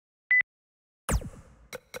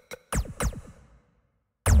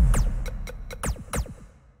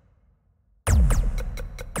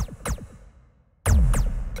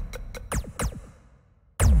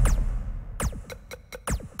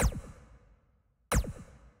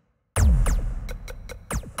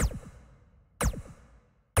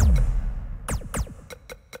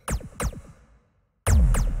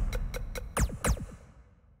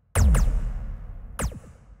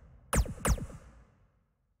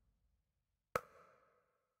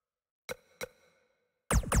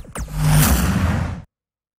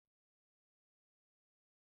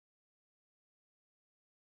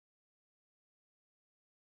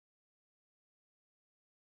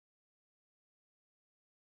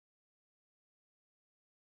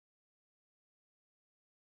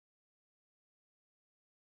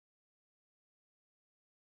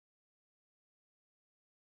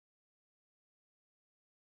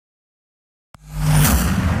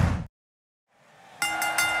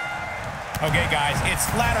Okay, guys, it's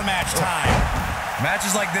ladder match time.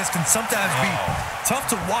 Matches like this can sometimes be tough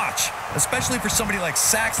to watch, especially for somebody like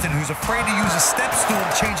Saxton who's afraid to use a step stool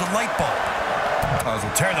to change a light bulb. Will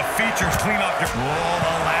tear the features clean off your... Whoa,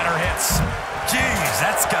 the ladder hits. Jeez,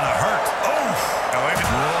 that's gonna hurt. Oh, whoa,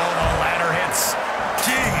 the ladder hits.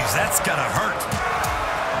 Jeez, that's gonna hurt.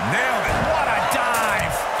 Nailed it. What a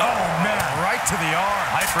dive. Oh, man, right to the arm.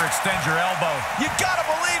 Hyperextend your elbow. You gotta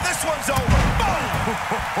believe this one's over. Boom.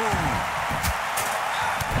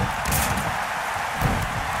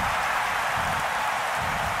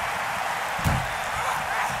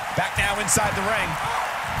 Back now inside the ring.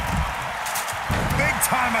 Big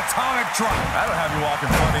time atomic drop. That'll have you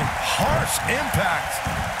walking funny. Harsh impact.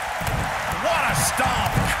 What a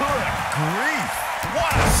stomp. Good grief.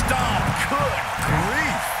 What a stomp. Good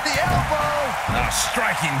grief. The elbow. A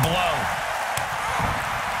striking blow.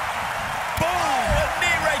 Boom. A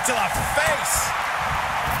knee right to the face.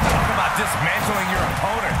 Talk about dismantling your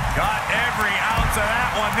opponent. Got every ounce of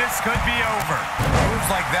that one. This could be over. Moves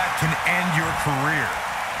like that can end your career.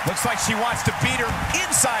 Looks like she wants to beat her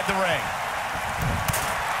inside the ring.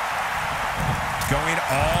 Going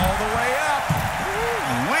all the way up.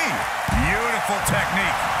 Ooh-wee. Beautiful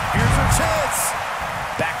technique. Here's her chance.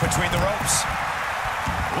 Back between the ropes.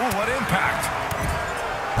 Ooh, what impact.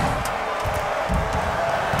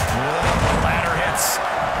 Whoa, the ladder hits.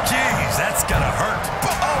 Jeez, that's gonna hurt.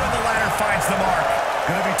 Oh, and the ladder finds the mark.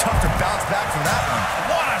 Gonna be tough to bounce back from that one.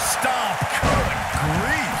 What a stomp. Good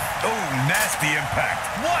grief. Oh, nasty impact.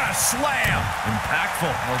 What a slam.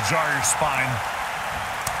 Impactful. Will jar your spine.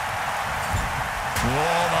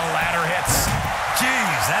 Whoa, the ladder hits.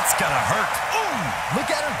 Jeez, that's gonna hurt. Ooh,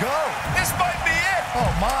 look at her go. This might be it. Oh,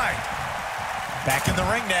 my. Back in the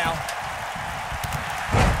ring now.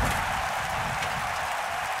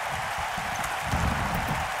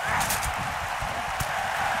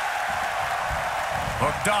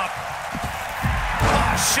 Hooked up.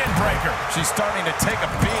 Ah, shin breaker. She's starting to take a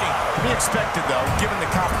beating. To be expected, though, given the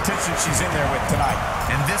competition she's in there with tonight.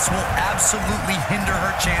 And this will absolutely hinder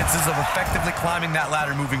her chances of effectively climbing that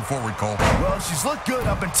ladder moving forward, Cole. Well, she's looked good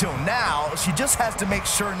up until now. She just has to make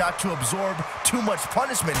sure not to absorb too much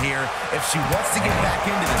punishment here if she wants to get back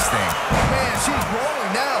into this thing. Man, she's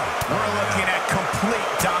rolling now. We're looking at complete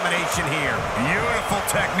domination here. Beautiful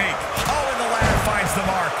technique. Oh, and the ladder finds the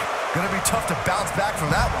mark. Gonna be tough to bounce back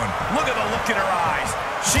from that one. Look at the look in her eyes.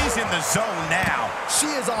 She's in the zone now. She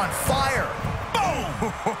is on fire. Boom!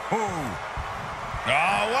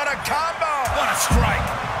 Oh, what a combo! What a strike!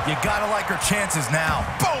 You gotta like her chances now.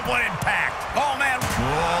 Boom, what impact! Oh, man.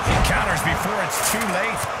 Whoa, he counters before it's too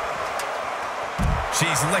late.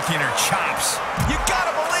 She's licking her chops. You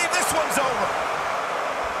gotta believe this one's over.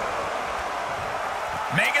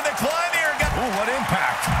 Making the climb here. Ooh, what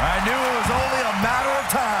impact. I knew it was only a matter of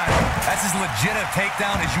time. That's as legit a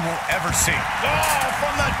takedown as you will ever see. Oh,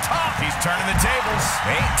 from the top. He's turning the tables.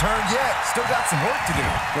 They ain't turned yet. Still got some work to do.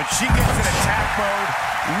 When she gets in attack mode,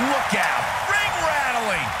 look out. Ring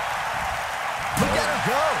rattling. Look at her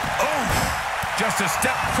go. Oh, just a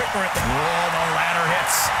step quicker at the... Whoa, the ladder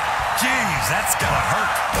hits. Jeez, that's gonna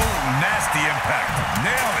hurt. Oh, nasty impact.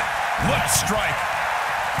 Nailed it. What a strike.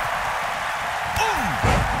 Ooh,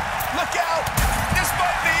 look out. This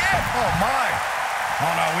might be it. Oh, my. Oh,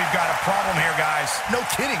 no, we've got a problem here, guys. No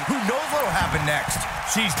kidding. Who knows what'll happen next?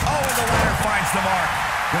 She's... Oh, and the ladder finds the mark.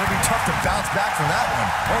 Gonna be tough to bounce back from that one.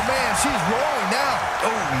 Oh, man, she's rolling now.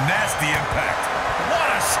 Oh, nasty impact. What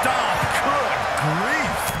a stomp. Good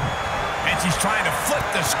grief. And she's trying to flip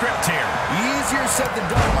the script here. Easier said than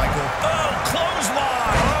done, Michael. Oh,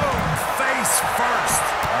 clothesline. Boom, face first.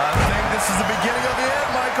 I think this is the beginning of the end,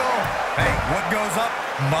 Michael. Hey, what goes up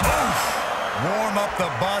must warm up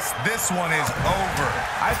the bus. This one is over.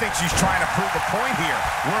 I think she's trying to prove a point here.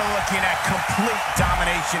 We're looking at complete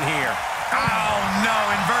domination here. Oh, no,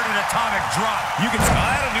 inverted atomic drop. You can tell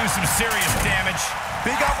that'll do some serious damage.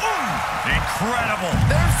 Big up, incredible.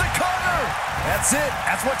 There's the cutter. That's it.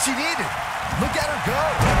 That's what she needed. Look at her go.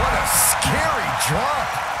 What a scary drop.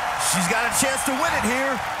 She's got a chance to win it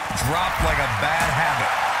here. Dropped like a bad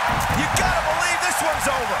habit. You gotta believe this one's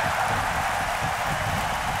over.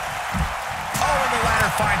 Oh, and the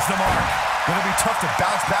ladder finds the mark. Gonna be tough to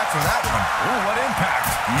bounce back from that one. Ooh, what impact.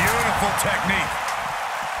 Beautiful technique.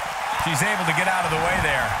 She's able to get out of the way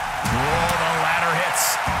there. Whoa, the ladder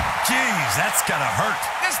hits. Jeez, that's gonna hurt.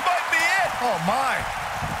 This might be it. Oh, my.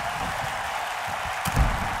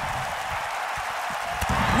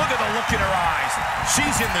 Look at the look in her eyes.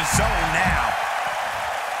 She's in the zone now.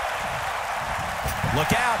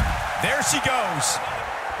 Look out. There she goes.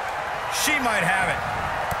 She might have it.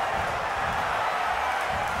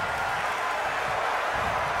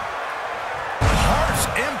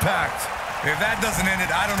 If that doesn't end it,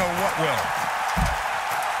 I don't know what will.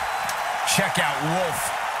 Check out Wolf.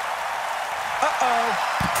 Uh-oh.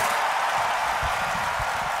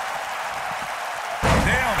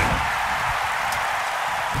 Nailed it.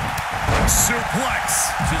 Suplex.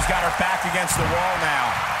 She's got her back against the wall now.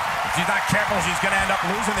 If she's not careful, she's going to end up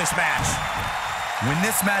losing this match. When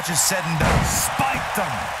this match is said and done, spike them.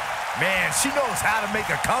 Man, she knows how to make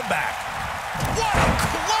a comeback. What a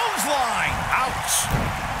clothesline. Ouch.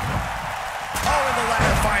 Oh, and the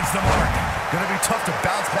ladder finds the mark. Gonna be tough to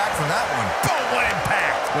bounce back from that one. Boom, what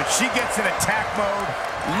impact. When she gets in attack mode,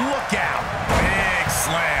 look out. Big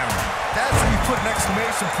slam. That's when you put an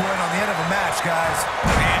exclamation point on the end of a match, guys.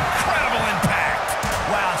 Incredible impact.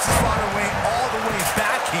 Wow, she's fought her way all the way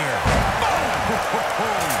back here.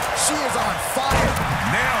 Boom. She is on fire.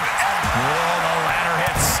 Nailed it. Whoa, the ladder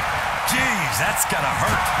hits. Jeez, that's gonna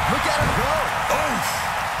hurt. Look at her go. Oof.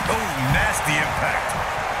 Oh, nasty impact.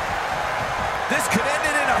 This could end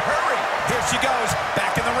it in a hurry. Here she goes,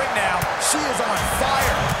 back in the ring now. She is on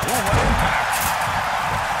fire. Ooh, what impact.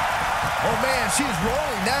 Oh, man, she's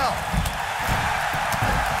rolling now.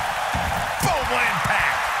 Boom, what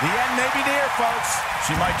impact. The end may be near, folks.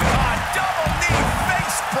 She might do Double knee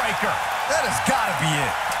face breaker. That has got to be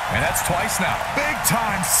it. And that's twice now. Big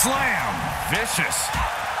time slam. Vicious.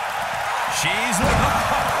 She's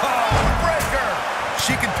breaker.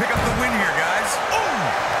 She can pick up the win here, guys. Ooh.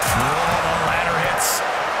 Whoa, the ladder hits.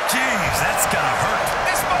 Jeez, that's gonna hurt.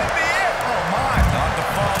 This might be it. Oh, my. Not the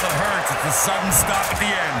fall that hurts. It's the sudden stop at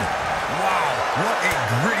the end. Wow, what a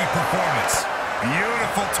gritty performance.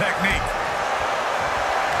 Beautiful technique.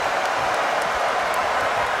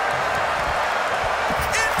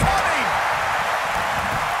 Incoming.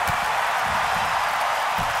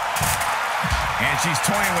 And she's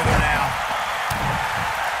toying with her now.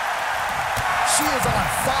 She is on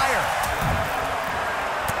fire.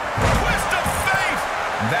 Twist of fate.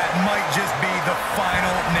 That might just be the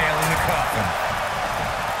final nail in the coffin.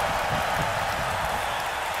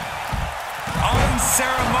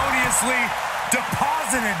 Unceremoniously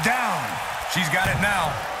deposited down. She's got it now.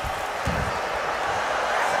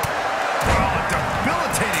 Oh, a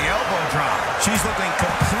debilitating elbow drop. She's looking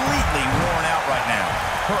completely worn out right now.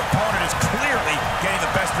 Her opponent is clearly getting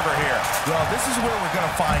the best of her here. Well, this is where we're going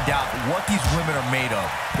to find out what these women are made of.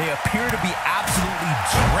 They appear to be absolutely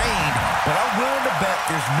drained, but I'm willing to bet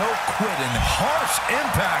there's no quitting. Harsh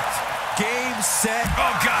impact. Game, set.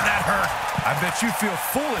 Oh, God, that hurt. I bet you feel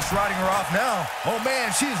foolish riding her off now. Oh,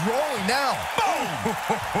 man, she's rolling now. Boom!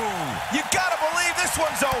 You gotta believe this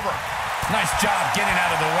one's over. Nice job getting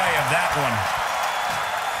out of the way of that one.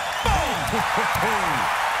 Boom!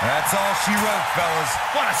 That's all she wrote, fellas.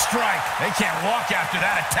 What a strike. They can't walk after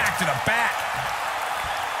that attack to the back.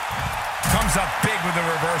 Comes up big with the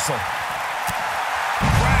reversal.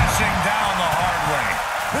 Crashing down the hard way.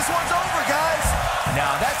 This one's over, guys.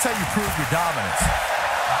 Now, that's how you prove your dominance.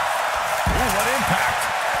 Ooh, what impact.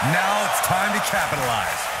 Now it's time to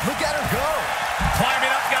capitalize. Look at her go. Climbing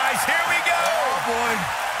up, guys. Here we go. Oh, boy.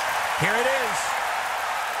 Here it is.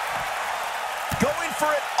 Going for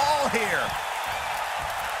it all here.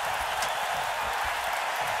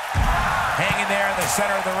 Hanging there in the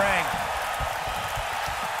center of the ring.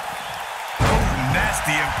 Ooh,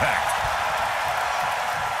 nasty impact.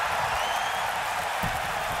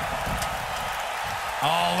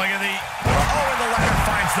 Oh, look at the... Oh, and the ladder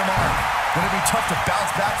finds the mark. Gonna be tough to bounce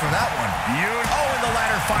back from that one. Beautiful. Oh, and the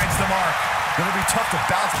ladder finds the mark. Gonna be tough to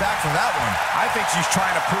bounce back from that one. I think she's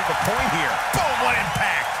trying to prove a point here. Boom, what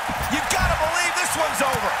impact. You gotta believe this one's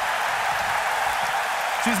over.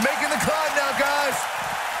 She's making the climb now, guys.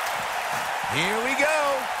 Here we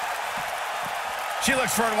go. She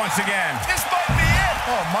looks for it once again. This might be it.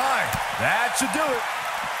 Oh, my. That should do it.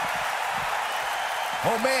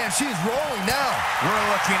 Oh, man, she's rolling now. We're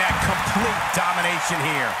looking at complete domination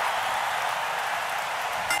here.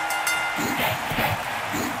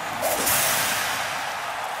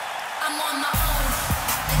 I'm on my own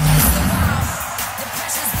against the wall. The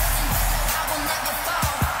pressure's building, but I will never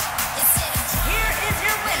fall. Here is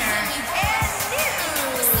your winner and new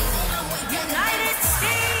United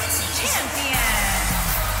States champion,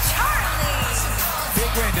 Charlie.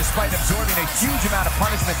 Big win despite absorbing a huge amount of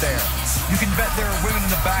punishment there. You can bet there are women in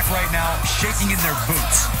the back right now shaking in their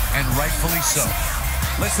boots, and rightfully so.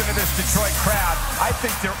 Listen to this Detroit crowd. I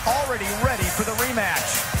think they're already ready for the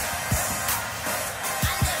rematch.